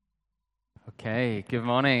Okay, good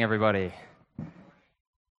morning, everybody.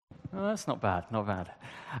 Oh, that's not bad, not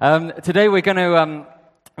bad. Today we're going to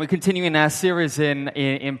we're continuing our series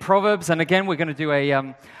in Proverbs, and again we're going to do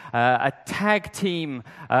a tag team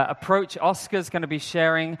approach. Oscar's going to be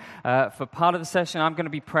sharing for part of the session. I'm going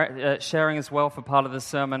to be sharing as well for part of the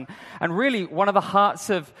sermon. And really, one of the hearts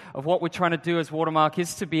of what we're trying to do as Watermark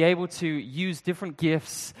is to be able to use different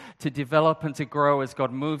gifts to develop and to grow as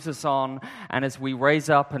God moves us on, and as we raise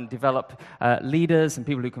up and develop leaders and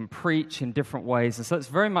people who can preach in different ways. And so it's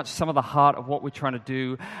very much some of the heart of what we're trying to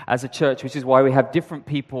do as a church, which is why we have different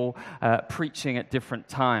people preaching at different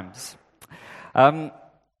times.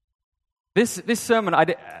 This sermon,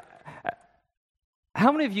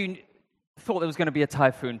 how many of you thought there was going to be a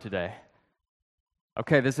typhoon today?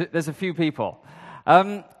 Okay, there's a few people.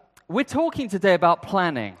 We're talking today about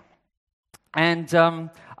planning. And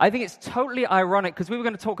I think it's totally ironic because we were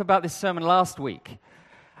going to talk about this sermon last week.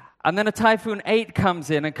 And then a Typhoon 8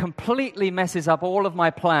 comes in and completely messes up all of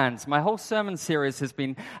my plans. My whole sermon series has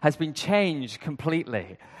been changed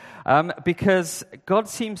completely. Because God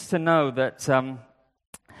seems to know that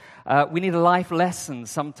we need a life lesson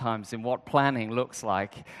sometimes in what planning looks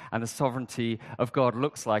like and the sovereignty of God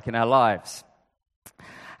looks like in our lives.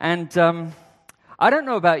 And I don't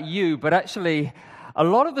know about you, but actually a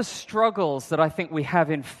lot of the struggles that I think we have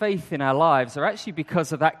in faith in our lives are actually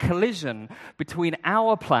because of that collision between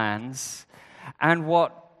our plans and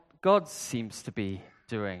what God seems to be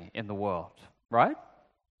doing in the world, right?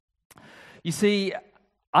 You see,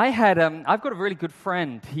 I've got a really good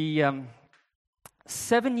friend.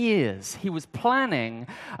 7 years, he was planning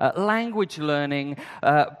language learning,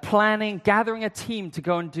 gathering a team to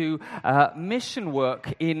go and do mission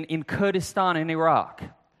work in Kurdistan in Iraq.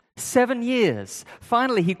 7 years.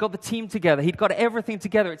 Finally, he got the team together. He'd got everything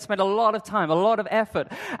together. It spent a lot of time, a lot of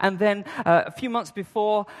effort. And then a few months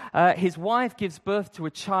before, his wife gives birth to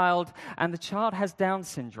a child, and the child has Down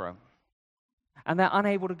syndrome. And they're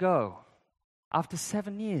unable to go after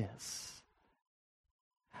 7 years.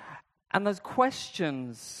 And those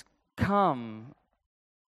questions come,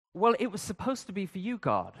 well, it was supposed to be for you,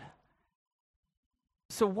 God.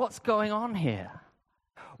 So what's going on here?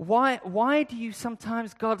 Why do you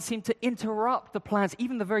sometimes, God, seem to interrupt the plans,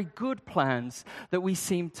 even the very good plans that we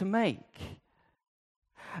seem to make?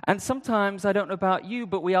 And sometimes, I don't know about you,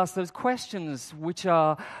 but we ask those questions which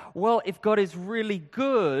are, well, if God is really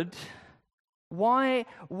good, why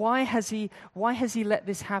has he let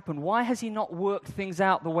this happen? Why has he not worked things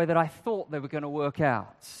out the way that I thought they were going to work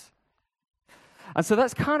out? And so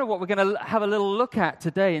that's kind of what we're going to have a little look at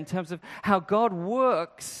today in terms of how God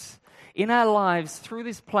works in our lives through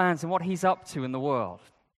these plans and what he's up to in the world.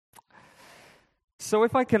 So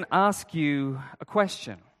if I can ask you a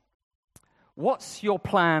question, what's your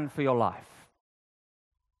plan for your life?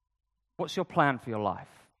 What's your plan for your life?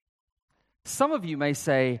 Some of you may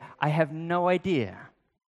say, I have no idea.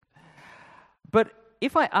 But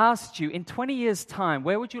if I asked you, in 20 years' time,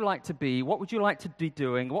 where would you like to be? What would you like to be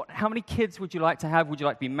doing? How many kids would you like to have? Would you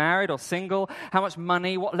like to be married or single? How much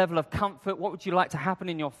money? What level of comfort? What would you like to happen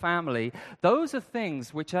in your family? Those are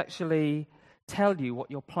things which actually tell you what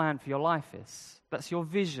your plan for your life is. That's your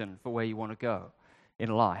vision for where you want to go in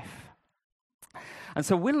life. And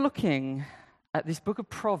so we're looking at this book of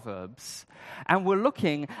Proverbs, and we're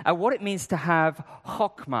looking at what it means to have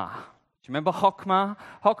chokmah. Do you remember chokmah?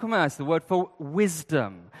 Chokmah is the word for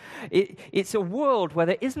wisdom. It's a world where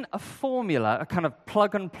there isn't a formula, a kind of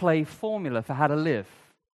plug-and-play formula for how to live.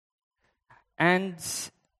 And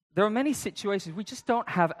there are many situations we just don't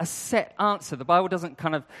have a set answer. The Bible doesn't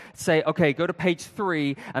kind of say, okay, go to page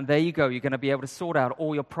 3, and there you go. You're going to be able to sort out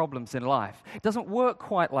all your problems in life. It doesn't work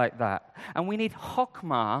quite like that. And we need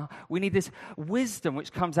chokmah. We need this wisdom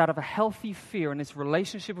which comes out of a healthy fear and this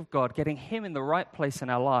relationship with God, getting him in the right place in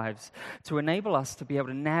our lives to enable us to be able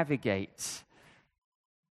to navigate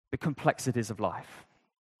the complexities of life.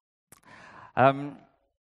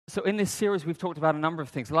 So in this series, we've talked about a number of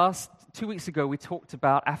things. 2 weeks ago, we talked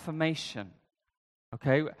about affirmation,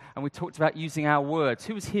 okay? And we talked about using our words.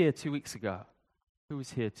 Who was here 2 weeks ago? Who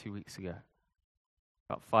was here 2 weeks ago?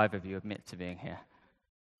 About 5 of you admit to being here.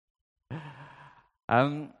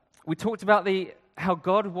 We talked about how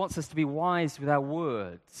God wants us to be wise with our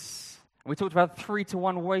words. We talked about a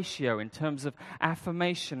 3-to-1 ratio in terms of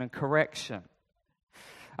affirmation and correction.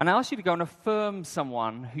 And I asked you to go and affirm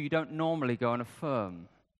someone who you don't normally go and affirm.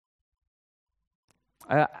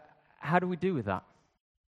 How do we do with that?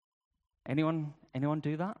 Anyone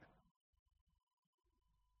do that?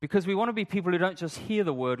 Because we want to be people who don't just hear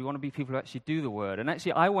the word, we want to be people who actually do the word. And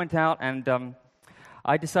actually, I went out and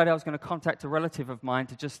I decided I was going to contact a relative of mine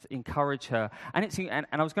to just encourage her. And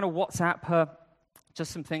I was going to WhatsApp her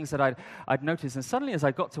just some things that I'd noticed. And suddenly as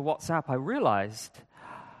I got to WhatsApp, I realized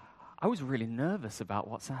I was really nervous about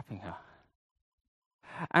WhatsApping her.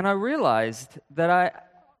 And I realized that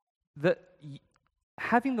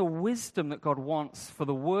having the wisdom that God wants for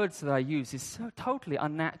the words that I use is so totally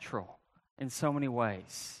unnatural in so many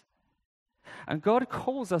ways. And God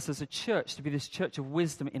calls us as a church to be this church of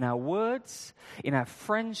wisdom in our words, in our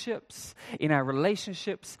friendships, in our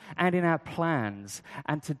relationships, and in our plans.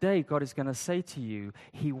 And today God is going to say to you,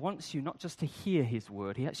 He wants you not just to hear His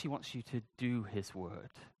word, He actually wants you to do His word.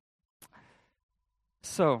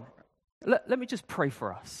 So, let me just pray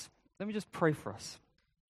for us. Let me just pray for us.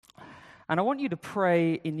 And I want you to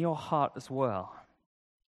pray in your heart as well.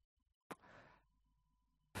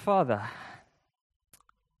 Father,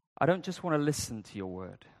 I don't just want to listen to your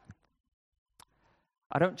word.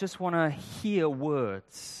 I don't just want to hear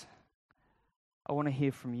words. I want to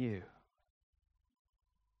hear from you.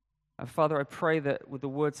 And Father, I pray that with the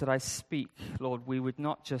words that I speak, Lord, we would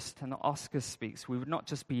not just, and Oscar speaks, we would not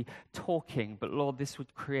just be talking, but Lord, this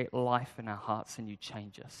would create life in our hearts and you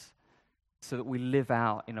change us so that we live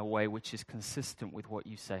out in a way which is consistent with what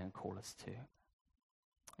you say and call us to.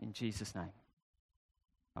 In Jesus' name,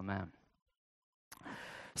 amen.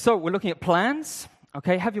 So we're looking at plans.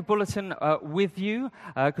 Okay, have your bulletin with you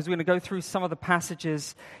because we're going to go through some of the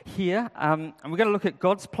passages here. And we're going to look at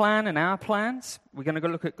God's plan and our plans. We're going to go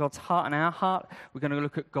look at God's heart and our heart. We're going to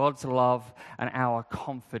look at God's love and our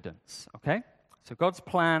confidence. Okay? So God's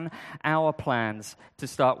plan, our plans to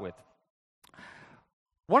start with.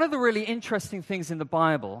 One of the really interesting things in the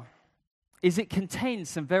Bible is it contains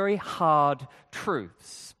some very hard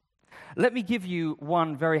truths. Let me give you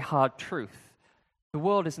one very hard truth. The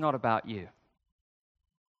world is not about you.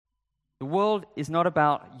 The world is not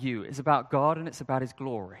about you. It's about God and it's about His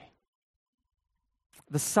glory.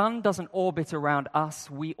 The sun doesn't orbit around us.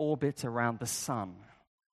 We orbit around the sun.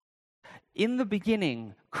 In the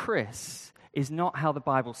beginning, Chris is not how the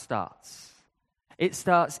Bible starts. It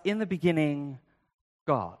starts in the beginning,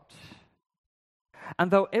 God.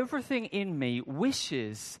 And though everything in me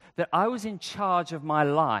wishes that I was in charge of my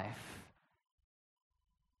life,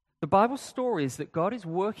 the Bible story is that God is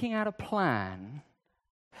working out a plan.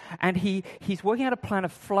 And he's working out a plan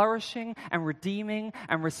of flourishing and redeeming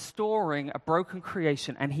and restoring a broken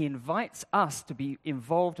creation. And He invites us to be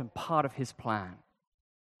involved and part of His plan.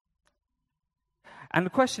 And the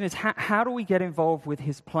question is, how do we get involved with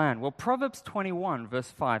His plan? Well, Proverbs 21 verse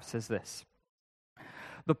 5 says this.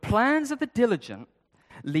 The plans of the diligent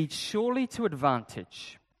lead surely to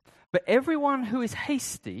advantage, but everyone who is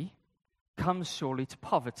hasty comes surely to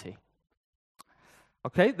poverty.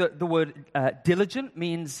 Okay, the word diligent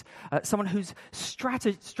means someone who's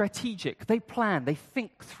strategic. They plan, they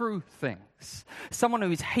think through things. Someone who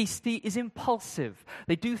is hasty is impulsive.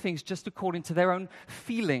 They do things just according to their own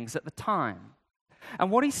feelings at the time. And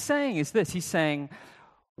what he's saying is this. He's saying,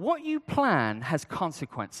 what you plan has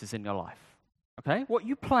consequences in your life. Okay, what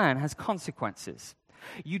you plan has consequences.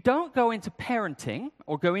 You don't go into parenting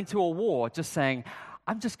or go into a war just saying,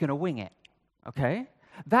 I'm just going to wing it. Okay?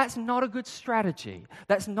 That's not a good strategy.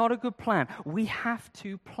 That's not a good plan. We have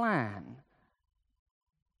to plan.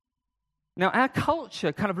 Now, our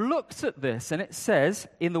culture kind of looks at this and it says,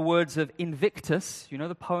 in the words of Invictus, you know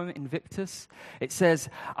the poem Invictus? It says,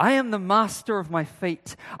 I am the master of my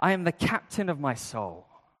fate. I am the captain of my soul.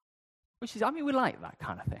 Which is, we like that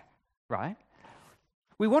kind of thing, right?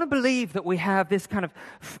 We want to believe that we have this kind of,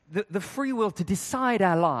 the free will to decide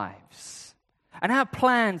our lives. And our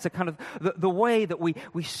plans are kind of the way that we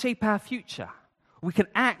shape our future. We can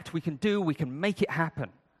act, we can do, we can make it happen.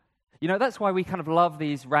 You know, that's why we kind of love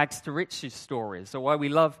these rags to riches stories, or why we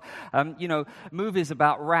love, movies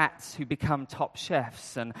about rats who become top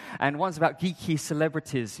chefs, and ones about geeky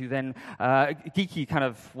celebrities who then,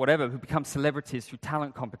 who become celebrities through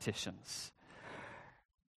talent competitions.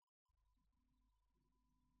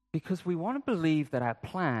 Because we want to believe that our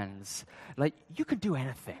plans, like, you can do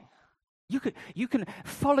anything. You can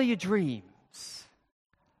follow your dreams.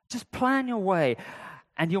 Just plan your way,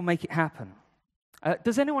 and you'll make it happen.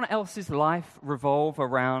 Does anyone else's life revolve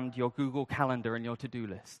around your Google Calendar and your to-do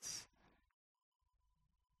lists?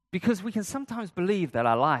 Because we can sometimes believe that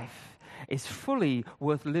our life is fully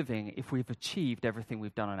worth living if we've achieved everything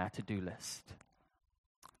we've done on our to-do list.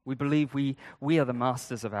 We believe we are the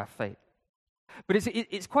masters of our fate. But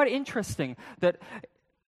it's quite interesting that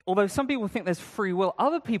although some people think there's free will,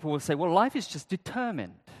 other people will say, well, life is just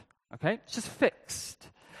determined, okay? It's just fixed.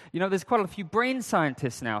 You know, there's quite a few brain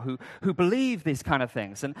scientists now who believe these kind of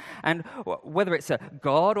things. And whether it's a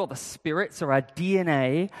God or the spirits or our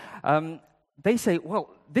DNA, they say, well,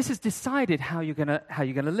 this has decided how you're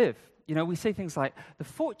gonna live. You know, we say things like, the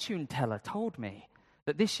fortune teller told me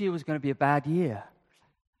that this year was going to be a bad year.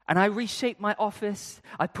 And I reshaped my office.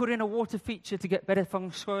 I put in a water feature to get better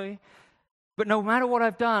feng shui. But no matter what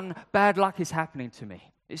I've done, bad luck is happening to me.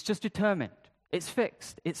 It's just determined. It's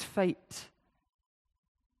fixed. It's fate.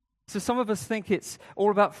 So some of us think it's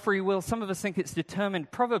all about free will. Some of us think it's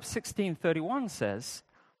determined. Proverbs 16:31 says,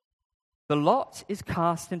 the lot is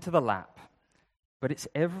cast into the lap, but its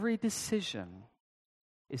every decision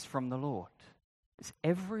is from the Lord. Its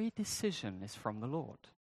every decision is from the Lord.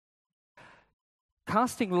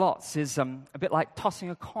 Casting lots is a bit like tossing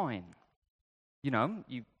a coin. You know,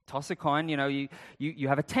 you toss a coin, you know, you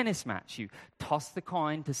have a tennis match. You toss the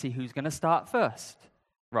coin to see who's going to start first,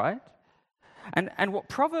 right? And what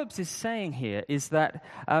Proverbs is saying here is that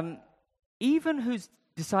even who's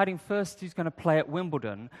deciding first who's going to play at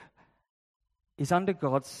Wimbledon is under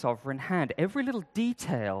God's sovereign hand. Every little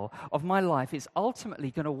detail of my life is ultimately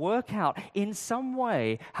going to work out in some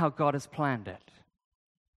way how God has planned it.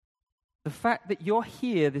 The fact that you're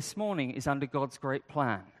here this morning is under God's great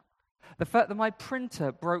plan. The fact that my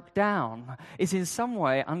printer broke down is in some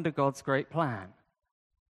way under God's great plan.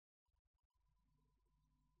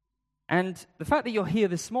 And the fact that you're here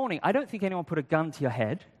this morning, I don't think anyone put a gun to your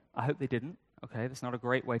head. I hope they didn't. Okay, that's not a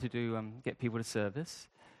great way to get people to service.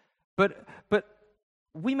 But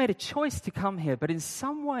we made a choice to come here, but in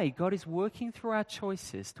some way, God is working through our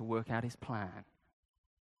choices to work out his plan.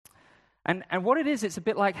 And what it is, it's a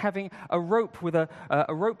bit like having a rope with a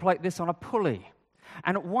rope like this on a pulley.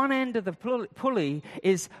 And at one end of the pulley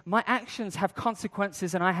is my actions have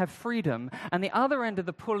consequences and I have freedom. And the other end of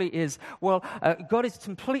the pulley is, well, God is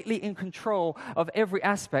completely in control of every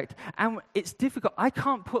aspect. And it's difficult. I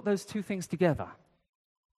can't put those two things together.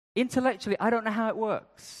 Intellectually, I don't know how it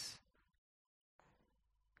works.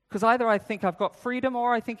 Because either I think I've got freedom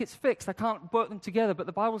or I think it's fixed. I can't work them together. But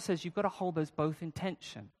the Bible says you've got to hold those both in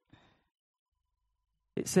tension.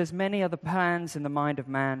 It says, many are the plans in the mind of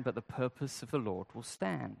man, but the purpose of the Lord will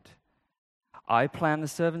stand. I plan the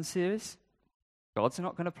sermon series. God's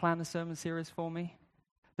not going to plan the sermon series for me.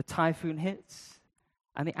 The typhoon hits,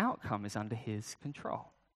 and the outcome is under his control.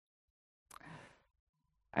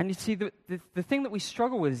 And you see, the thing that we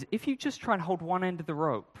struggle with is if you just try and hold one end of the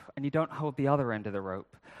rope and you don't hold the other end of the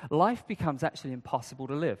rope, life becomes actually impossible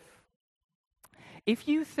to live. If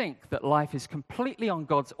you think that life is completely on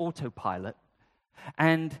God's autopilot,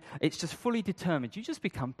 and it's just fully determined, you just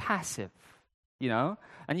become passive, you know,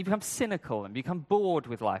 and you become cynical and become bored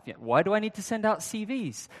with life. Why do I need to send out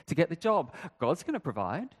CVs to get the job? God's going to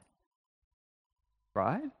provide,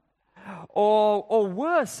 right? Or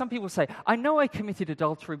worse, some people say, I know I committed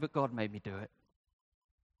adultery, but God made me do it.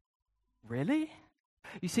 Really?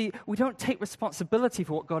 You see, we don't take responsibility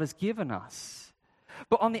for what God has given us.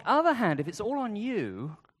 But on the other hand, if it's all on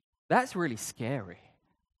you, that's really scary.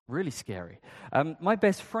 Really scary. My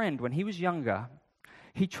best friend, when he was younger,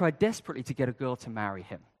 he tried desperately to get a girl to marry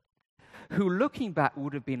him, who looking back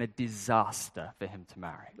would have been a disaster for him to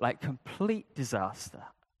marry, like complete disaster.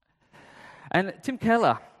 And Tim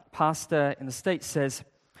Keller, pastor in the States, says,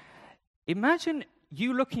 imagine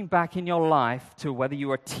you looking back in your life to whether you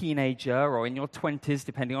were a teenager or in your 20s,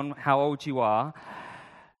 depending on how old you are.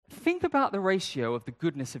 Think about the ratio of the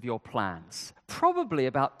goodness of your plans. Probably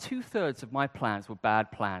about 2/3 of my plans were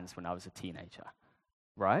bad plans when I was a teenager,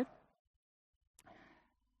 right?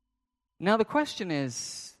 Now the question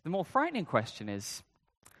is, the more frightening question is,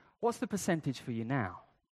 what's the percentage for you now?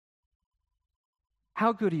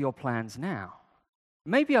 How good are your plans now?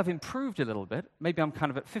 Maybe I've improved a little bit. Maybe I'm kind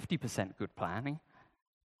of at 50% good planning.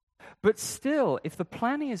 But still, if the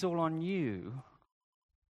planning is all on you,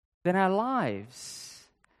 then our lives,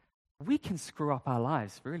 we can screw up our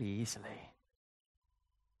lives really easily.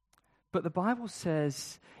 But the Bible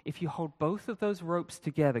says if you hold both of those ropes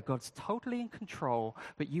together, God's totally in control,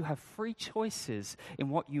 but you have free choices in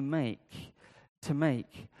what you make,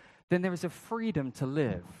 then there is a freedom to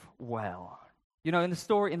live well. You know, in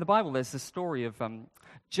the Bible, there's the story of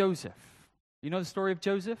Joseph. You know the story of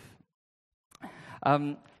Joseph?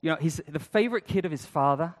 He's the favorite kid of his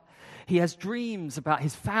father. He has dreams about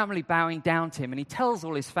his family bowing down to him, and he tells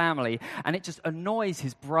all his family, and it just annoys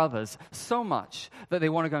his brothers so much that they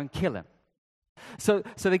want to go and kill him. So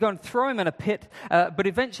they go and throw him in a pit, but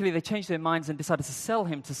eventually they change their minds and decided to sell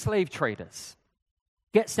him to slave traders.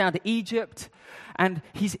 gets down to Egypt, and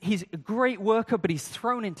he's a great worker, but he's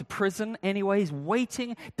thrown into prison anyway. He's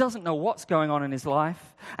waiting, doesn't know what's going on in his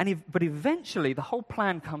life. But eventually, the whole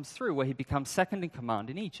plan comes through where he becomes second in command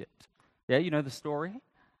in Egypt. Yeah, you know the story?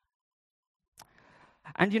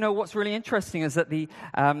 And you know what's really interesting is that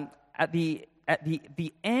at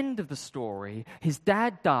the end of the story, his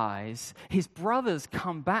dad dies, his brothers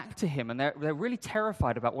come back to him, and they're really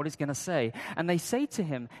terrified about what he's going to say. And they say to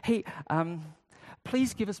him, hey,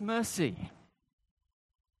 please give us mercy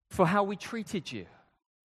for how we treated you.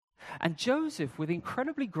 And Joseph, with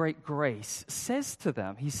incredibly great grace, says to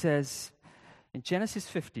them, he says, in Genesis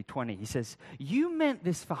 50:20, he says, you meant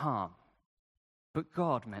this for harm, but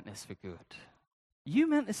God meant this for good. You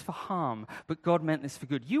meant this for harm, but God meant this for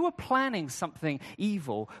good. You were planning something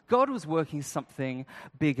evil. God was working something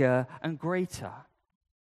bigger and greater.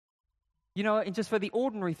 You know, and just for the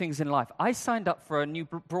ordinary things in life, I signed up for a new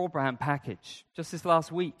broadband package just this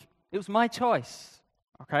last week. It was my choice,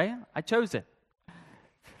 okay? I chose it.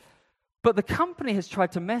 But the company has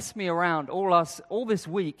tried to mess me around all this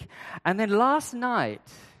week, and then last night,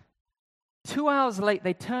 2 hours late,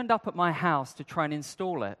 they turned up at my house to try and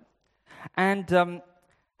install it. And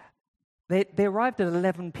they arrived at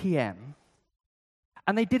 11 p.m.,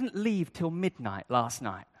 and they didn't leave till midnight last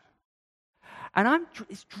night. And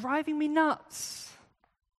it's driving me nuts.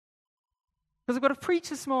 Because I've got to preach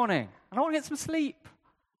this morning, and I want to get some sleep.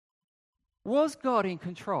 Was God in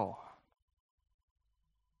control?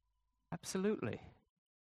 Absolutely.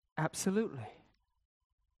 Absolutely.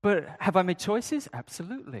 But have I made choices?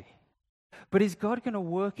 Absolutely. But is God going to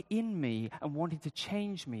work in me and wanting to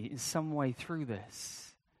change me in some way through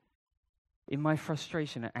this? In my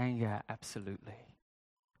frustration and anger? Absolutely.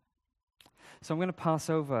 So I'm going to pass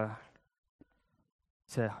over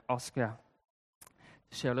to Oscar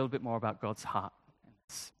to share a little bit more about God's heart.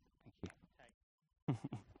 Thank you.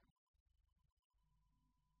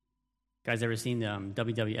 Guys, ever seen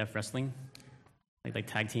WWF wrestling? Like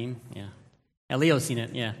tag team? Yeah. Leo's seen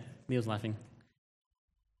it. Yeah. Leo's laughing.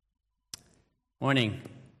 Morning.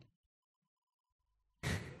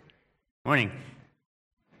 Morning.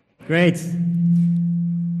 Great.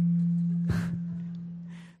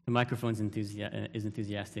 The microphone's is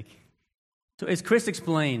enthusiastic. So as Chris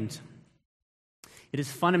explained, it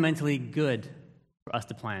is fundamentally good for us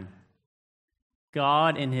to plan.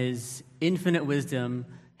 God, in His infinite wisdom,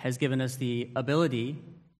 has given us the ability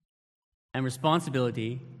and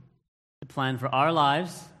responsibility to plan for our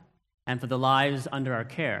lives and for the lives under our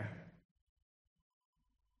care.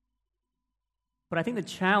 But I think the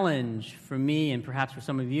challenge for me, and perhaps for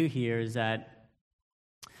some of you here, is that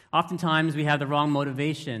oftentimes we have the wrong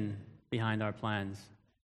motivation behind our plans.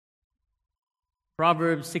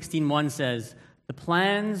 Proverbs 16:1 says, "The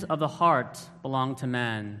plans of the heart belong to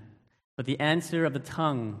man, but the answer of the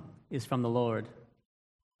tongue is from the Lord."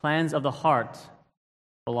 Plans of the heart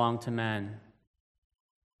belong to man.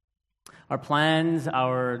 Our plans,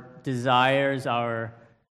 our desires, our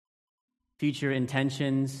future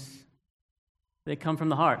intentions, they come from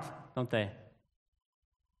the heart, don't they?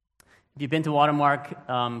 If you've been to Watermark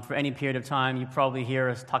for any period of time, you probably hear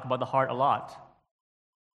us talk about the heart a lot.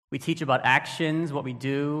 We teach about actions, what we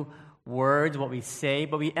do, words, what we say,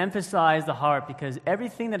 but we emphasize the heart because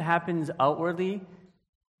everything that happens outwardly,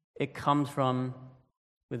 it comes from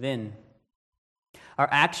within. Our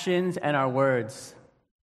actions and our words,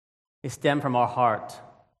 they stem from our heart.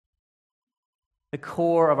 The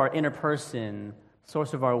core of our inner person,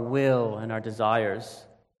 source of our will and our desires.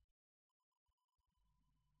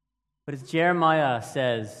 But as Jeremiah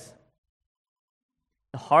says,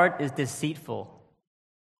 the heart is deceitful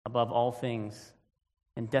above all things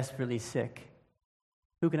and desperately sick.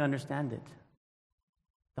 Who can understand it?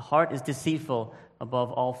 The heart is deceitful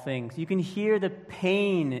above all things. You can hear the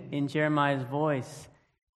pain in Jeremiah's voice.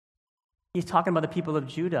 He's talking about the people of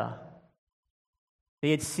Judah.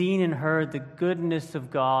 They had seen and heard the goodness of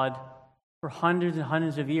God for hundreds and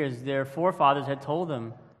hundreds of years. Their forefathers had told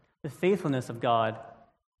them the faithfulness of God.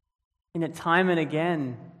 And yet time and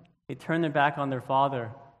again, they turned their back on their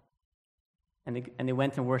father and they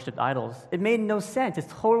went and worshipped idols. It made no sense.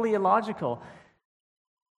 It's totally illogical.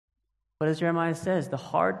 But as Jeremiah says, the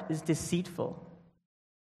heart is deceitful.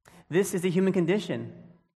 This is the human condition.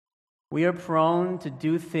 We are prone to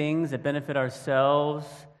do things that benefit ourselves.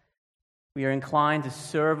 We are inclined to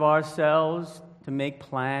serve ourselves, to make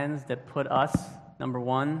plans that put us number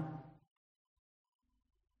one.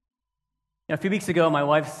 A few weeks ago, my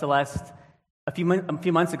wife Celeste, a few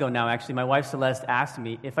months ago now actually, my wife Celeste asked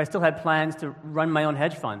me if I still had plans to run my own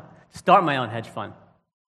hedge fund, start my own hedge fund.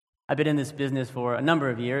 I've been in this business for a number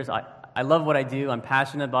of years. I love what I do. I'm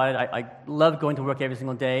passionate about it. I love going to work every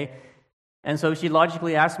single day. And so she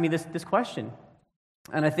logically asked me this question.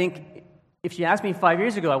 And I think if she asked me 5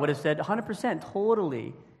 years ago, I would have said 100%,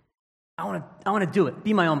 totally. I want to do it,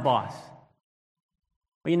 be my own boss.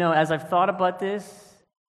 But as I've thought about this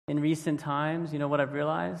in recent times, what I've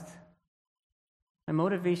realized? My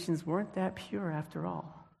motivations weren't that pure after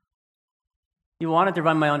all. I wanted to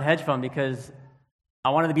run my own hedge fund because I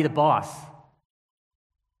wanted to be the boss.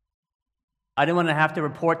 I didn't want to have to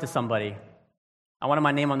report to somebody. I wanted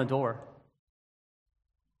my name on the door.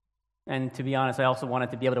 And to be honest, I also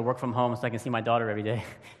wanted to be able to work from home so I can see my daughter every day.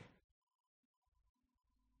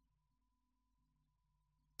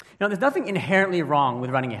 There's nothing inherently wrong with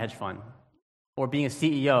running a hedge fund or being a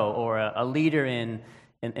CEO or a leader in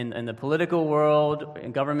the political world,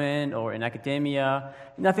 in government, or in academia.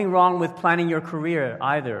 Nothing wrong with planning your career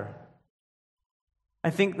either.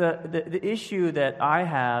 I think the issue that I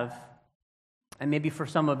have, and maybe for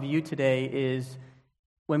some of you today, is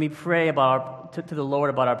when we pray about to the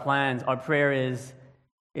Lord about our plans, our prayer is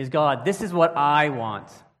God, this is what I want.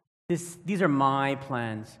 These are my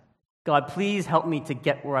plans. God, please help me to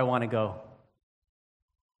get where I want to go.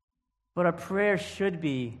 But our prayer should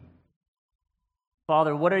be,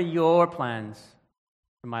 Father, what are your plans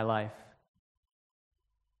for my life?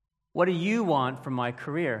 What do you want for my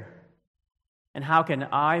career? And how can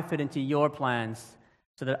I fit into your plans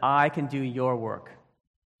so that I can do your work?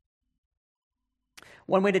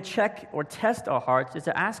 One way to check or test our hearts is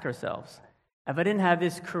to ask ourselves, if I didn't have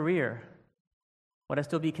this career, would I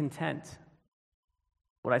still be content?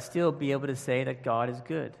 Would I still be able to say that God is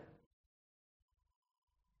good?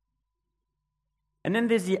 And then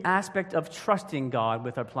there's the aspect of trusting God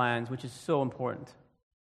with our plans, which is so important.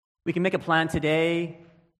 We can make a plan today,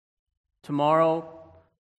 tomorrow.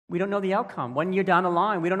 We don't know the outcome. 1 year down the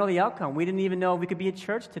line, we don't know the outcome. We didn't even know we could be at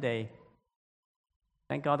church today.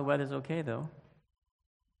 Thank God the weather's okay, though.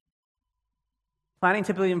 Planning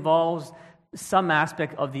typically involves some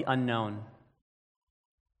aspect of the unknown,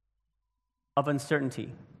 of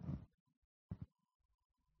uncertainty.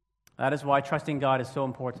 That is why trusting God is so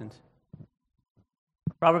important.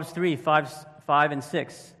 Proverbs 3, 5 and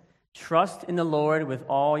 6. Trust in the Lord with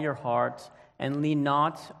all your heart and lean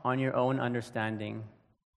not on your own understanding.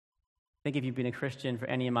 I think if you've been a Christian for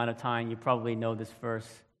any amount of time, you probably know this verse.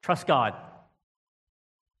 Trust God.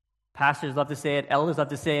 Pastors love to say it. Elders love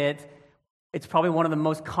to say it. It's probably one of the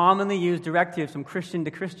most commonly used directives from Christian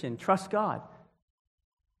to Christian. Trust God.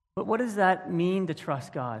 But what does that mean to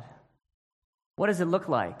trust God? What does it look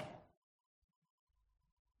like?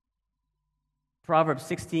 Proverbs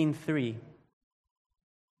 16:3.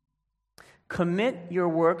 Commit your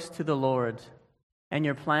works to the Lord, and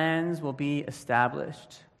your plans will be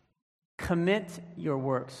established. Commit your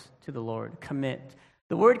works to the Lord. Commit.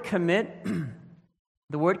 The word commit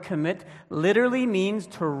literally means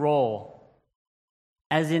to roll.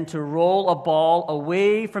 As in to roll a ball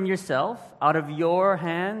away from yourself, out of your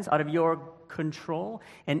hands, out of your control,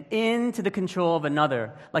 and into the control of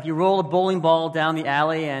another. Like you roll a bowling ball down the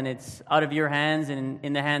alley and it's out of your hands and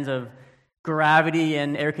in the hands of gravity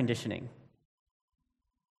and air conditioning.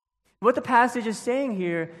 What the passage is saying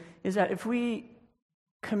here is that if we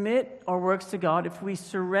commit our works to God, if we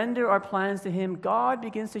surrender our plans to Him, God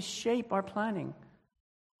begins to shape our planning.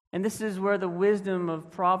 And this is where the wisdom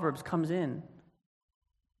of Proverbs comes in.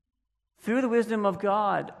 Through the wisdom of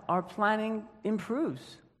God, our planning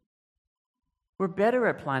improves. We're better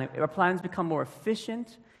at planning. Our plans become more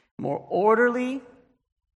efficient, more orderly,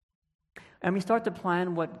 and we start to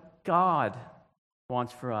plan what God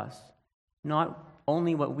wants for us, not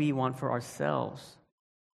only what we want for ourselves.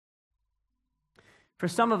 For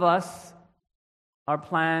some of us, our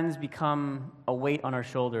plans become a weight on our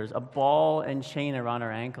shoulders, a ball and chain around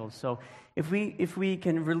our ankles. So if we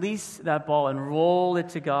can release that ball and roll it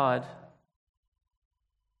to God,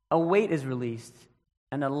 a weight is released,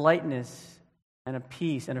 and a lightness and a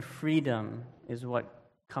peace and a freedom is what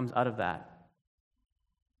comes out of that.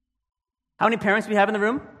 How many parents do we have in the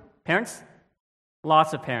room? Parents?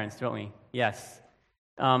 Lots of parents, don't we? Yes.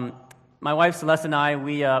 My wife Celeste and I,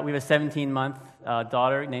 we have a 17-month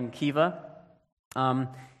daughter named Kiva. In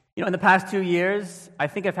the past 2 years, I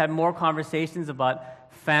think I've had more conversations about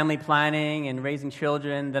family planning and raising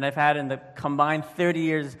children than I've had in the combined 30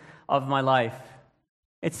 years of my life.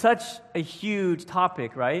 It's such a huge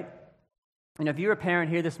topic, right? If you're a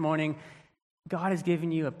parent here this morning, God has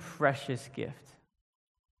given you a precious gift.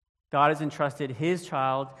 God has entrusted His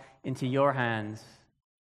child into your hands.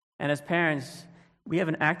 And as parents, we have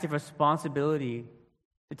an active responsibility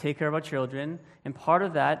to take care of our children, and part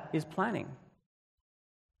of that is planning.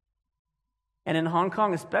 And in Hong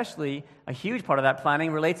Kong especially, a huge part of that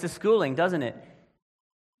planning relates to schooling, doesn't it?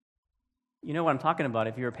 You know what I'm talking about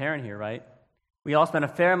if you're a parent here, right? We all spend a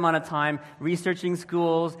fair amount of time researching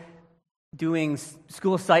schools, doing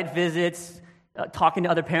school site visits, talking to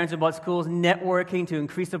other parents about schools, networking to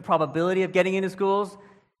increase the probability of getting into schools.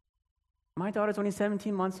 My daughter's only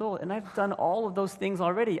 17 months old, and I've done all of those things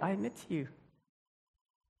already, I admit to you.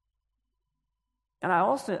 And I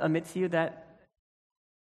also admit to you that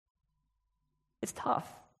it's tough.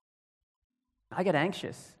 I get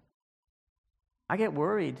anxious. I get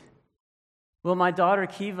worried. Will my daughter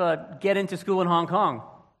Kiva get into school in Hong Kong?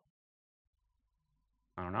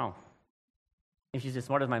 I don't know. If she's as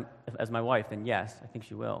smart as my wife, then yes, I think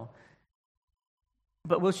she will.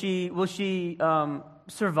 But will she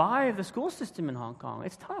survive the school system in Hong Kong?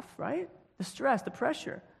 It's tough, right? The stress, the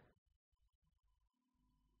pressure.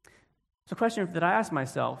 So the question that I ask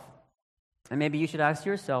myself, and maybe you should ask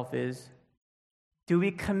yourself, is, do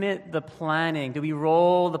we commit the planning? Do we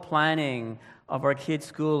roll the planning of our kids'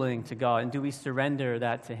 schooling to God? And do we surrender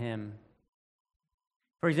that to Him?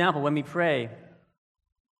 For example, when we pray,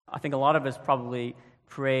 I think a lot of us probably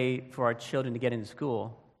pray for our children to get into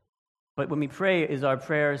school. But when we pray, is our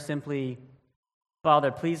prayer simply,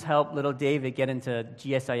 Father, please help little David get into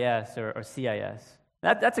GSIS or CIS?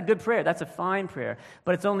 That's a good prayer. That's a fine prayer.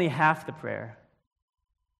 But it's only half the prayer.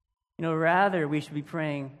 Rather, we should be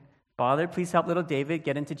praying, Father, please help little David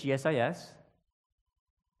get into GSIS.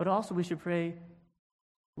 But also we should pray,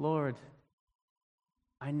 Lord,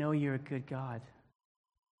 I know you're a good God.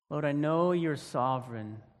 Lord, I know you're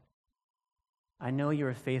sovereign. I know you're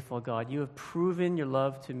a faithful God. You have proven your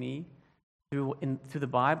love to me through the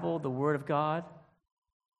Bible, the Word of God,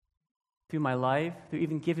 through my life, through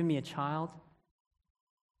even giving me a child.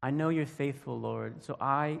 I know you're faithful, Lord. So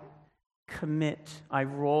I commit, I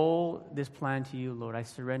roll this plan to you, Lord. I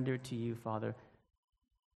surrender to you, Father.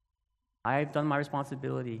 I've done my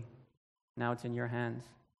responsibility. Now it's in your hands.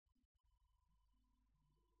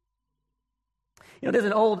 There's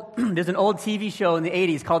an old TV show in the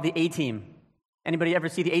 80s called The A-Team. Anybody ever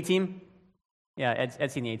see The A-Team? Yeah,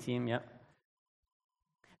 Ed's seen The A-Team, yeah.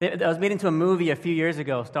 It was made into a movie a few years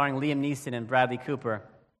ago starring Liam Neeson and Bradley Cooper.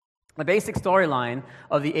 The basic storyline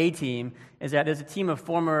of The A-Team is that there's a team of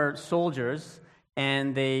former soldiers,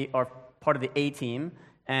 and they are part of the A-Team,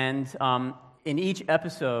 and in each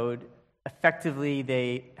episode, effectively,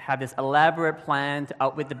 they have this elaborate plan to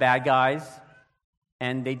outwit the bad guys,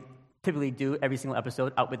 and they typically do every single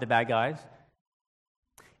episode, outwit the bad guys.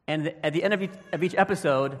 And at the end of each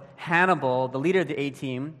episode, Hannibal, the leader of the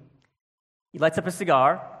A-Team, he lights up a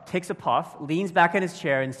cigar, takes a puff, leans back in his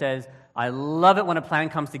chair, and says, I love it when a plan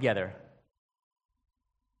comes together.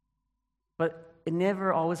 But it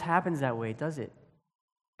never always happens that way, does it?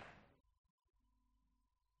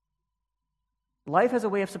 Life has a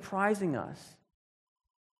way of surprising us.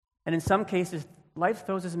 And in some cases, life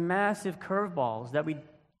throws us massive curveballs that we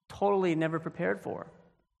totally never prepared for.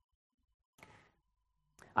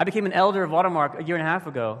 I became an elder of Watermark a year and a half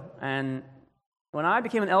ago, and when I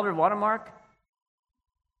became an elder of Watermark,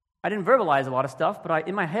 I didn't verbalize a lot of stuff, but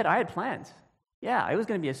in my head, I had plans. Yeah, it was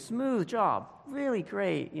going to be a smooth job, really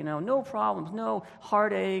great, no problems, no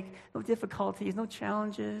heartache, no difficulties, no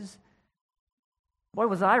challenges. Boy,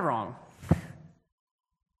 was I wrong.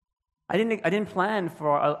 I didn't plan for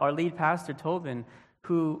our lead pastor, Tobin,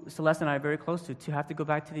 who Celeste and I are very close to have to go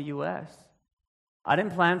back to the U.S. I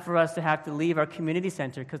didn't plan for us to have to leave our community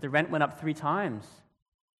center because the rent went up 3 times.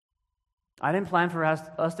 I didn't plan for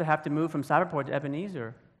us to have to move from Cyberport to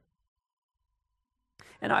Ebenezer.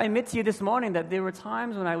 And I admit to you this morning that there were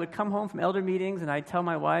times when I would come home from elder meetings and I'd tell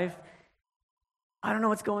my wife, I don't know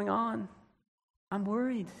what's going on. I'm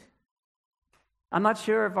worried. I'm not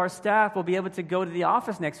sure if our staff will be able to go to the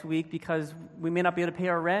office next week because we may not be able to pay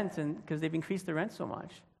our rent and because they've increased the rent so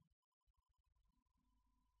much.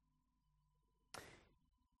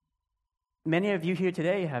 Many of you here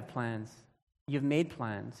today have plans. You've made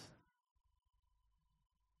plans.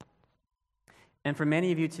 And for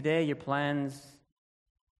many of you today, your plans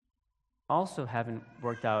also haven't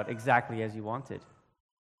worked out exactly as you wanted.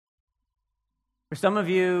 For some of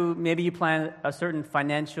you, maybe you plan a certain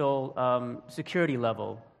financial security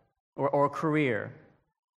level or career.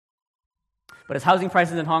 But as housing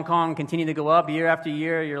prices in Hong Kong continue to go up year after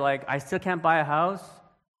year, you're like, I still can't buy a house.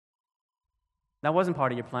 That wasn't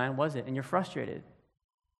part of your plan, was it? And you're frustrated.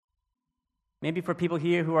 Maybe for people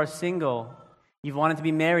here who are single, you've wanted to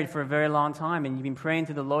be married for a very long time, and you've been praying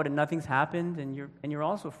to the Lord, and nothing's happened, and you're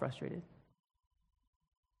also frustrated.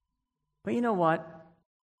 But you know what?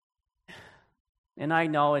 And I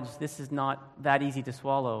acknowledge this is not that easy to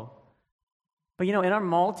swallow. But in our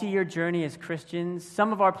multi-year journey as Christians,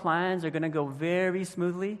 some of our plans are going to go very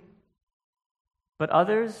smoothly. But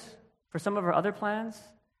others, for some of our other plans,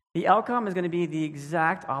 the outcome is going to be the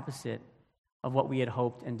exact opposite of what we had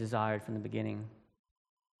hoped and desired from the beginning.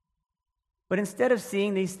 But instead of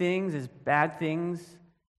seeing these things as bad things,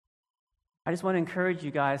 I just want to encourage you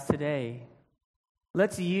guys today.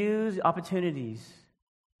 Let's use opportunities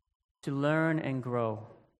to learn and grow.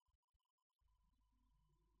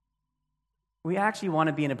 We actually want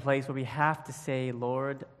to be in a place where we have to say,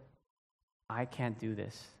 Lord, I can't do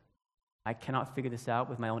this. I cannot figure this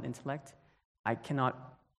out with my own intellect. I cannot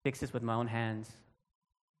fix this with my own hands.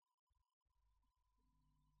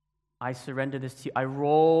 I surrender this to you. I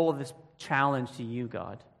roll this challenge to you,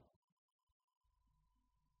 God.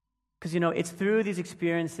 Because, it's through these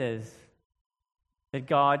experiences that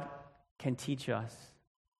God can teach us.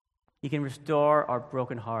 He can restore our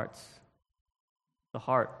broken hearts. The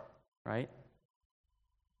heart, right?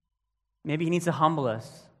 Maybe He needs to humble us.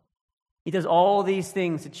 He does all these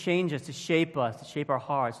things to change us, to shape our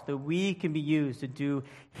hearts, so that we can be used to do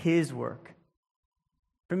His work.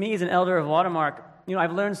 For me, as an elder of Watermark,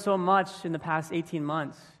 I've learned so much in the past 18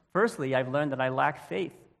 months. Firstly, I've learned that I lack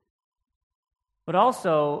faith. But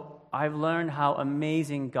also, I've learned how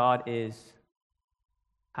amazing God is,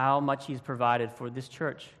 how much He's provided for this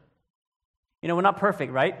church. We're not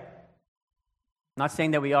perfect, right? I'm not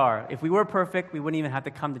saying that we are. If we were perfect, we wouldn't even have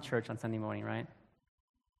to come to church on Sunday morning, right?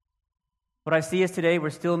 What I see is today, we're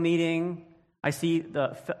still meeting. I see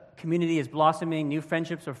the community is blossoming. New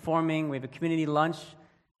friendships are forming. We have a community lunch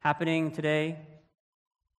happening today.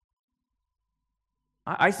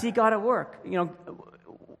 I see God at work.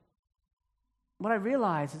 What I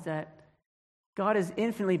realize is that God is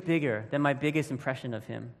infinitely bigger than my biggest impression of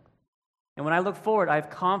Him. And when I look forward, I have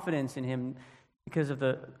confidence in Him because of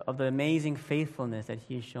the amazing faithfulness that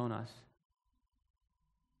He has shown us.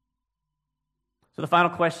 So the final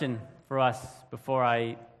question for us before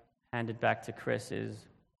I hand it back to Chris is,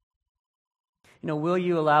 will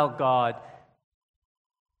you allow God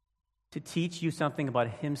to teach you something about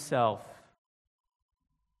Himself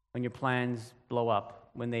when your plans blow up,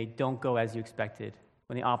 when they don't go as you expected,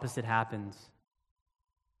 when the opposite happens?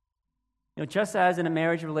 Just as in a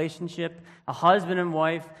marriage relationship, a husband and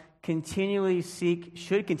wife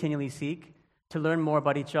should continually seek to learn more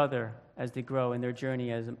about each other as they grow in their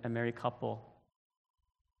journey as a married couple.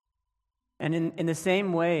 And in the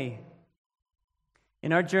same way,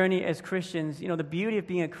 in our journey as Christians, the beauty of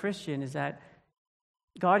being a Christian is that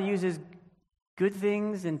God uses good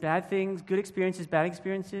things and bad things, good experiences, bad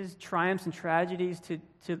experiences, triumphs and tragedies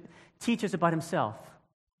to teach us about Himself,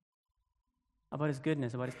 about His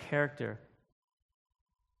goodness, about His character.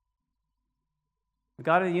 The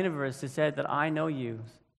God of the universe has said that I know you,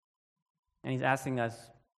 and He's asking us,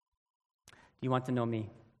 do you want to know me?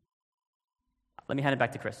 Let me hand it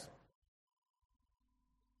back to Chris.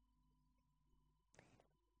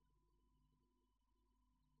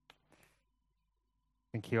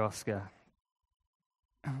 Thank you, Oscar.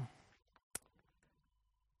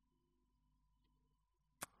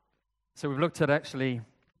 So we've looked at actually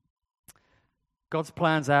God's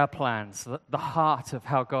plans, our plans, the heart of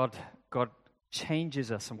how God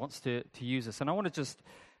changes us and wants to use us. And I want to just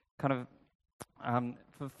kind of,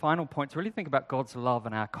 for the final point, to really think about God's love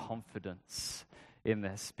and our confidence in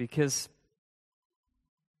this. Because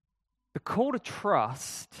the call to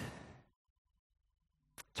trust,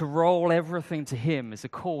 to roll everything to Him, is a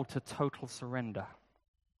call to total surrender.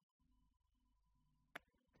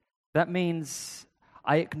 That means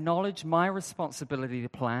I acknowledge my responsibility to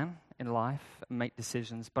plan in life and make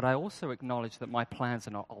decisions, but I also acknowledge that my plans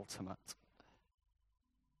are not ultimate.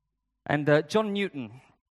 And John Newton,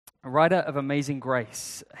 a writer of Amazing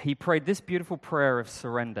Grace, he prayed this beautiful prayer of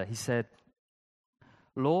surrender. He said,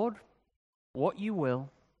 Lord, what you will,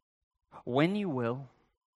 when you will,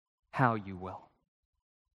 how you will.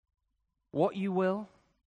 What you will,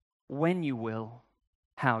 when you will,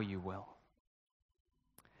 how you will.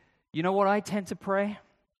 You know what I tend to pray?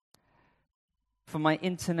 For my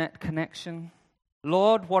internet connection.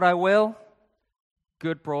 Lord, what I will,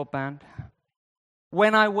 good broadband.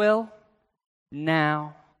 When I will,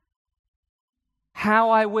 now.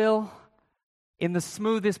 How I will, in the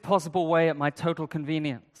smoothest possible way at my total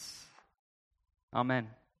convenience. Amen.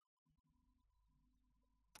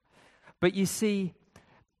 But you see,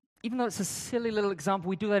 even though it's a silly little example,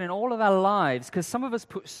 we do that in all of our lives because some of us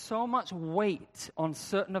put so much weight on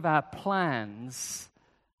certain of our plans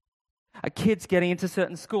Kids getting into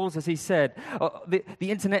certain schools, as he said, or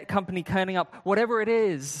the internet company turning up, whatever it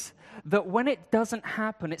is, that when it doesn't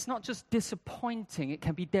happen, it's not just disappointing, it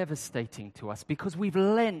can be devastating to us because we've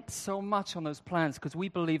lent so much on those plans because we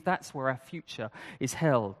believe that's where our future is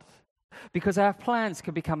held. Because our plans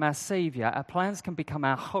can become our savior, our plans can become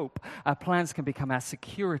our hope, our plans can become our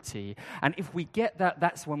security. And if we get that,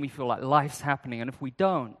 that's when we feel like life's happening. And if we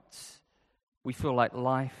don't, we feel like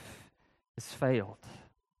life has failed.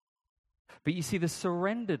 But you see, the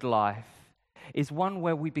surrendered life is one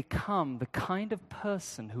where we become the kind of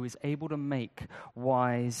person who is able to make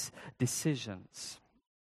wise decisions.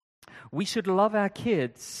 We should love our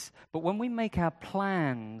kids, but when we make our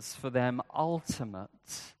plans for them ultimate,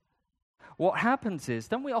 what happens is,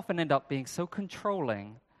 don't we often end up being so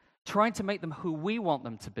controlling, trying to make them who we want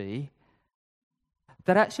them to be,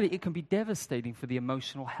 that actually it can be devastating for the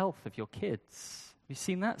emotional health of your kids. Have you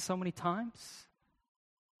seen that so many times?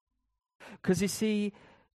 Because you see,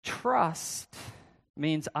 trust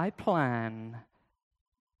means I plan,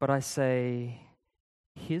 but I say,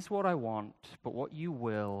 here's what I want, but what you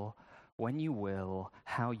will, when you will,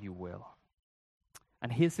 how you will.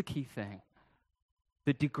 And here's the key thing.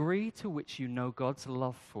 The degree to which you know God's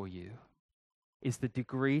love for you is the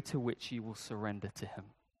degree to which you will surrender to Him.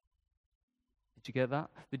 Did you get that?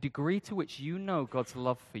 The degree to which you know God's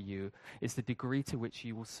love for you is the degree to which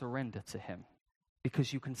you will surrender to Him,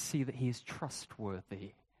 because you can see that He is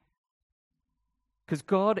trustworthy. Because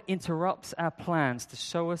God interrupts our plans to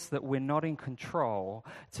show us that we're not in control,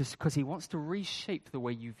 because He wants to reshape the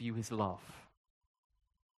way you view His love.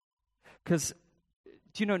 Because,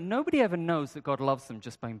 do you know, nobody ever knows that God loves them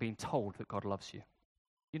just by being told that God loves you.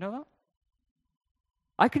 You know that?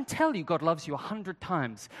 I can tell you God loves you 100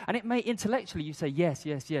 times, and it may intellectually you say yes,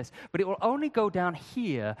 yes, yes, but it will only go down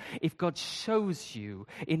here if God shows you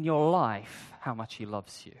in your life how much He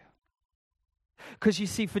loves you. Because you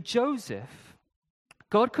see, for Joseph,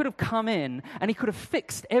 God could have come in and He could have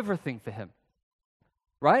fixed everything for him,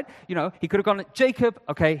 right? You know, He could have gone, Jacob,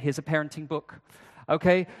 okay, here's a parenting book.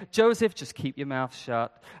 Okay, Joseph, just keep your mouth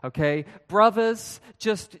shut. Okay, brothers,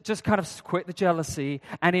 just kind of quit the jealousy.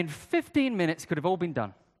 And in 15 minutes, could have all been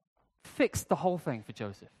done. Fixed the whole thing for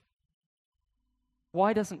Joseph.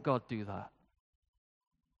 Why doesn't God do that?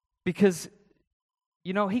 Because,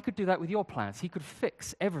 you know, He could do that with your plans. He could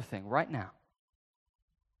fix everything right now.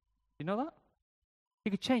 You know that?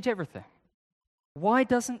 He could change everything. Why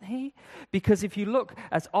doesn't He? Because if you look,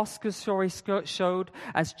 as Oscar's story showed,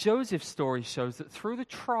 as Joseph's story shows, that through the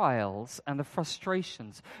trials and the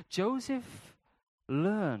frustrations, Joseph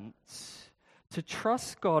learned to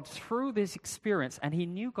trust God through this experience, and he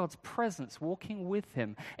knew God's presence walking with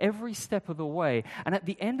him every step of the way. And at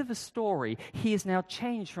the end of the story, he is now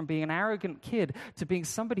changed from being an arrogant kid to being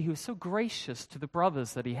somebody who was so gracious to the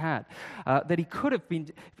brothers that he had, that he could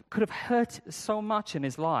have hurt so much in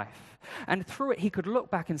his life. And through it, he could look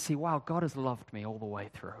back and see, wow, God has loved me all the way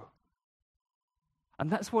through. And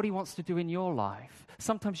that's what He wants to do in your life.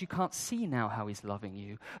 Sometimes you can't see now how He's loving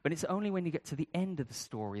you, but it's only when you get to the end of the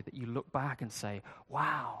story that you look back and say,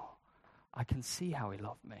 wow, I can see how He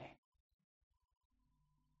loved me.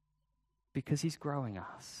 Because He's growing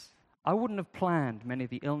us. I wouldn't have planned many of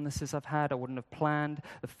the illnesses I've had. I wouldn't have planned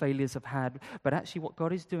the failures I've had. But actually what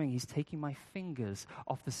God is doing, He's taking my fingers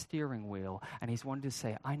off the steering wheel, and He's wanting to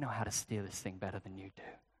say, I know how to steer this thing better than you do.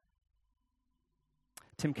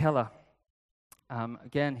 Tim Keller,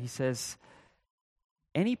 again, he says,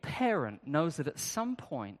 any parent knows that at some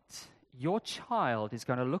point your child is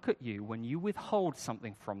going to look at you when you withhold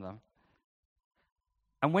something from them.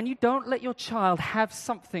 And when you don't let your child have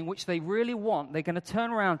something which they really want, they're going to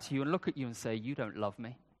turn around to you and look at you and say, you don't love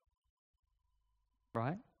me.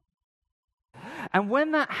 Right? And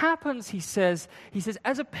when that happens, he says,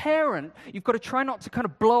 as a parent, you've got to try not to kind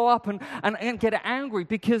of blow up and get angry,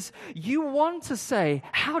 because you want to say,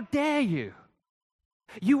 how dare you?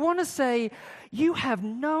 You want to say, you have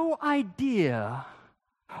no idea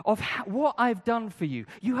of what I've done for you.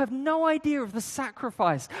 You have no idea of the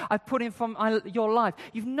sacrifice I've put in from your life.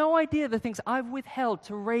 You've no idea the things I've withheld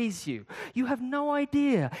to raise you. You have no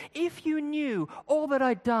idea. If you knew all that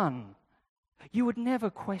I'd done, you would never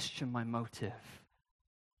question my motive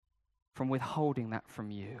from withholding that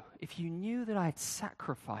from you. If you knew that I had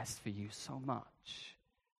sacrificed for you so much,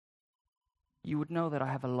 you would know that I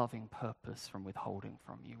have a loving purpose from withholding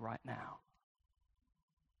from you right now.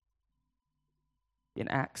 In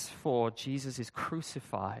Acts 4, Jesus is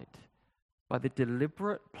crucified by the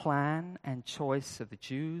deliberate plan and choice of the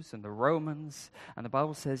Jews and the Romans, and the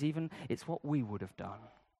Bible says even it's what we would have done.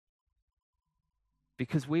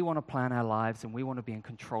 Because we want to plan our lives and we want to be in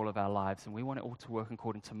control of our lives and we want it all to work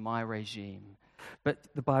according to my regime. But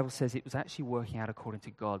the Bible says it was actually working out according to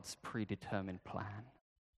God's predetermined plan.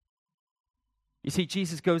 You see,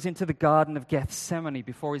 Jesus goes into the Garden of Gethsemane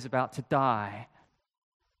before he's about to die.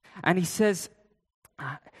 And he says,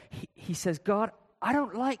 God, I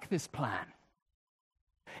don't like this plan.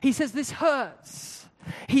 He says, this hurts.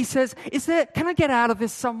 He says, can I get out of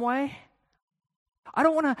this some way? I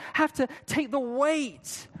don't want to have to take the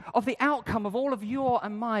weight of the outcome of all of your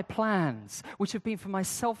and my plans, which have been for my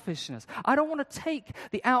selfishness. I don't want to take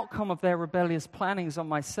the outcome of their rebellious plannings on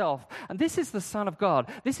myself. And this is the Son of God.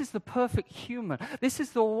 This is the perfect human. This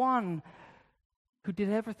is the one who did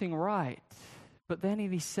everything right. But then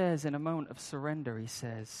he says, in a moment of surrender, he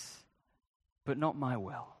says, but not my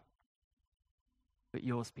will, but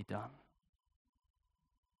yours be done.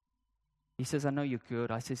 He says, I know you're good.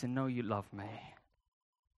 I says, I know you love me.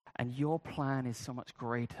 And your plan is so much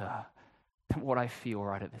greater than what I feel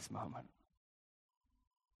right at this moment.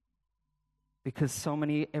 Because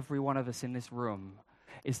every one of us in this room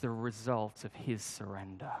is the result of his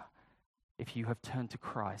surrender. If you have turned to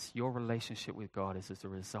Christ, your relationship with God is as a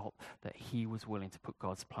result that he was willing to put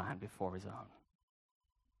God's plan before his own.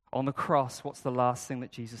 On the cross, what's the last thing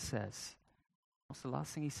that Jesus says? What's the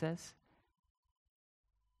last thing he says?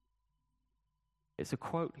 It's a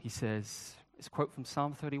quote. He says, it's a quote from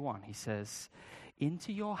Psalm 31. He says,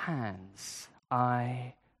 into your hands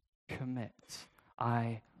I commit,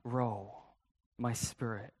 I roll my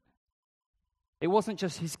spirit. It wasn't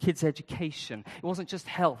just his kids' education. It wasn't just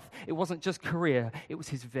health. It wasn't just career. It was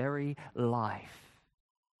his very life.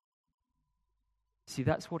 See,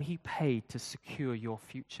 that's what he paid to secure your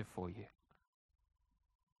future for you.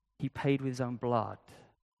 He paid with his own blood.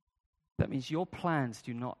 That means your plans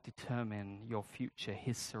do not determine your future.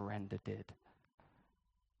 His surrender did.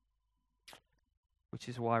 Which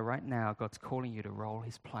is why right now God's calling you to roll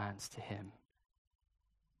his plans to him.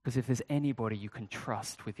 Because if there's anybody you can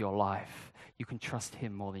trust with your life, you can trust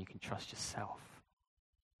him more than you can trust yourself.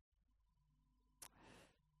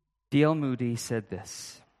 D.L. Moody said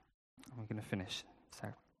this. I'm going to finish. So,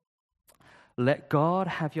 let God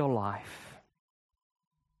have your life.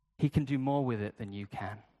 He can do more with it than you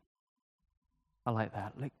can. I like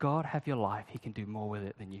that. Let God have your life. He can do more with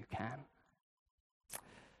it than you can.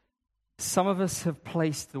 Some of us have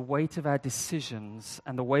placed the weight of our decisions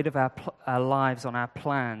and the weight of our lives on our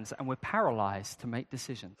plans, and we're paralyzed to make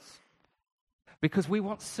decisions because we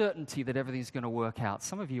want certainty that everything's going to work out.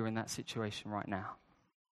 Some of you are in that situation right now.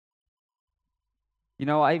 You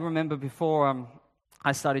know, I remember before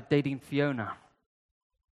I started dating Fiona,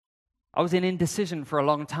 I was in indecision for a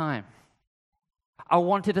long time. I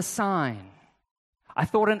wanted a sign. I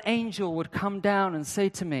thought an angel would come down and say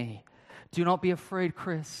to me, do not be afraid,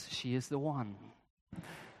 Chris, she is the one.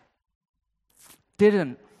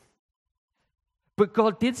 Didn't. But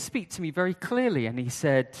God did speak to me very clearly, and he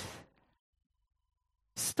said,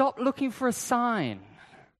 stop looking for a sign.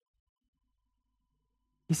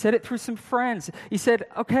 He said it through some friends. He said,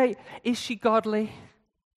 okay, is she godly?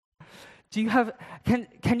 Do you have,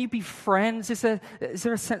 can you be friends? Is there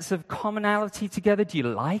a sense of commonality together? Do you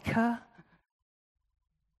like her?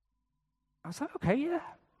 I was like, okay, yeah.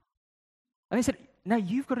 And he said, now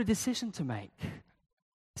you've got a decision to make.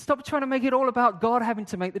 Stop trying to make it all about God having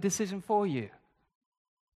to make the decision for you.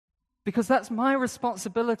 Because that's my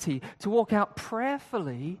responsibility to walk out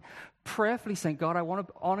prayerfully saying, God, I want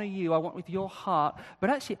to honor you. I want with your heart. But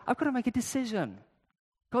actually, I've got to make a decision.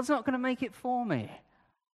 God's not going to make it for me.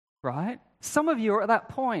 Right? Some of you are at that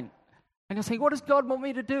point. And you're saying, what does God want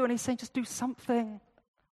me to do? And he's saying, just do something.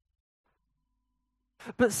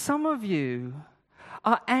 But some of you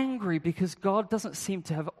are angry because God doesn't seem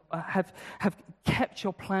to have kept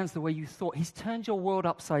your plans the way you thought. He's turned your world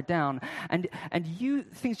upside down, and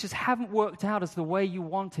things just haven't worked out as the way you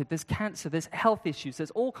wanted. There's cancer, there's health issues, there's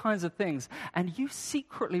all kinds of things, and you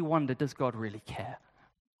secretly wonder, does God really care?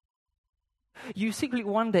 You secretly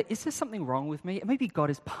wonder, is there something wrong with me? Maybe God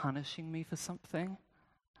is punishing me for something.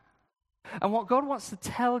 And what God wants to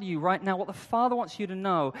tell you right now, what the Father wants you to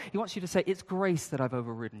know, he wants you to say, it's grace that I've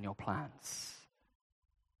overridden your plans.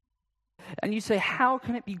 And you say, how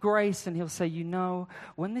can it be grace? And he'll say, you know,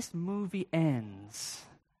 when this movie ends,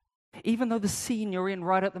 even though the scene you're in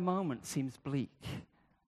right at the moment seems bleak,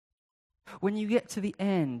 when you get to the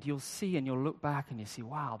end, you'll see and you'll look back and you'll see,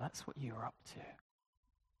 wow, that's what you were up to.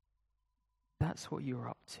 That's what you were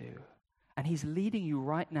up to. And he's leading you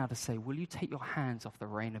right now to say, will you take your hands off the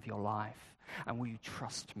rein of your life? And will you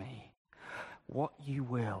trust me? What you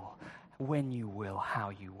will, when you will,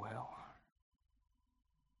 how you will.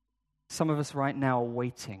 Some of us right now are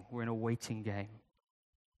waiting. We're in a waiting game.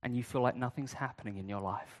 and you feel like nothing's happening in your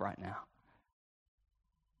life right now.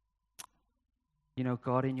 You know,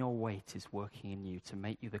 God in your wait is working in you to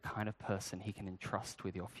make you the kind of person he can entrust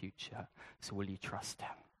with your future. So will you trust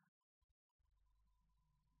him?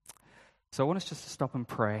 So I want us just to stop and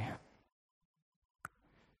pray.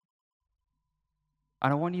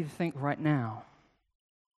 And I want you to think right now,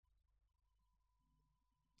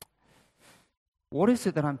 what is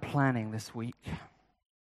it that I'm planning this week?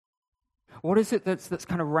 What is it that's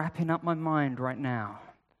kind of wrapping up my mind right now?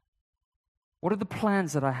 What are the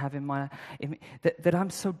plans that I have that I'm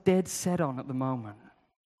so dead set on at the moment?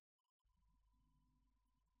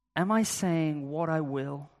 Am I saying what I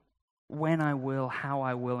will, when I will, how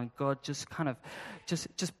I will, and God just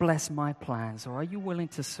bless my plans? Or are you willing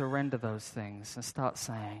to surrender those things and start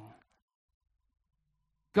saying,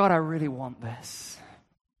 God, I really want this.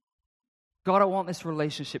 God, I want this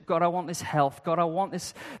relationship. God, I want this health. God, I want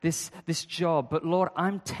this job. But Lord,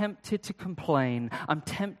 I'm tempted to complain. I'm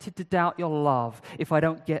tempted to doubt your love if I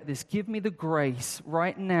don't get this. Give me the grace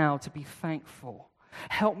right now to be thankful.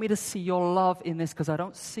 Help me to see your love in this because I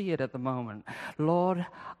don't see it at the moment. Lord,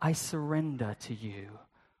 I surrender to you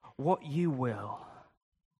what you will,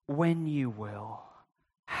 when you will,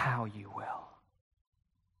 how you will.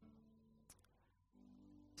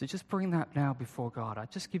 So just bring that now before God. I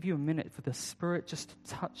just give you a minute for the Spirit just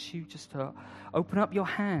to touch you, just to open up your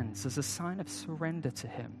hands as a sign of surrender to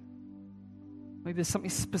him. Maybe there's something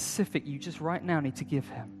specific you just right now need to give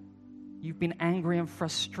him. You've been angry and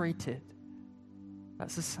frustrated.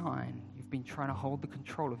 That's a sign you've been trying to hold the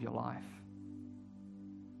control of your life.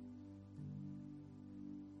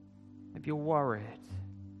 Maybe you're worried.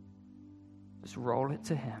 Just roll it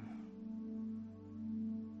to him.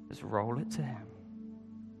 Just roll it to him.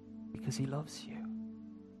 Because he loves you.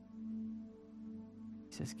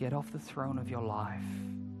 He says, get off the throne of your life.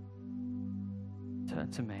 Turn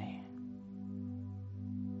to me.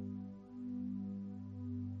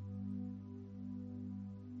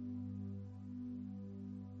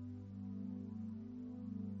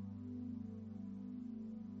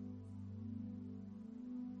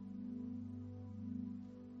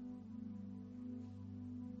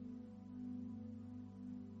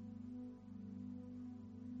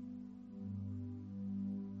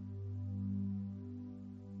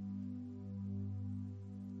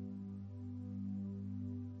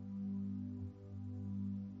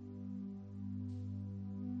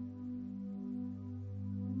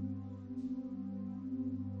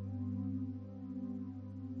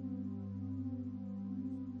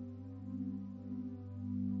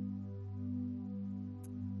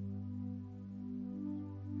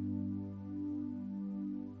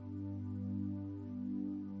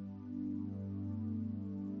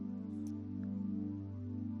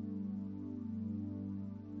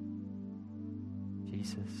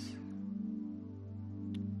 Jesus,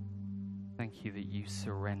 thank you that you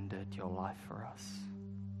surrendered your life for us.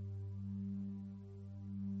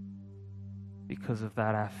 Because of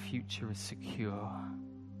that, our future is secure.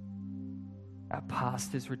 Our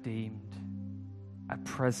past is redeemed. Our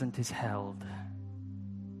present is held.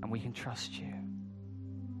 And we can trust you.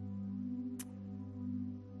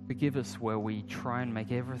 Forgive us where we try and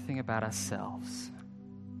make everything about ourselves.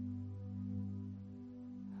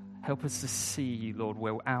 Help us to see, Lord,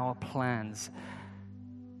 where our plans,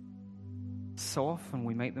 so often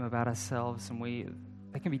we make them about ourselves and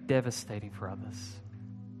they can be devastating for others.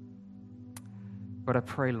 But I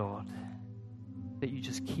pray, Lord, that you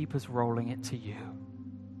just keep us rolling it to you.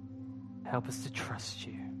 Help us to trust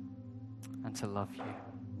you and to love you.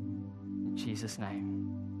 In Jesus' name.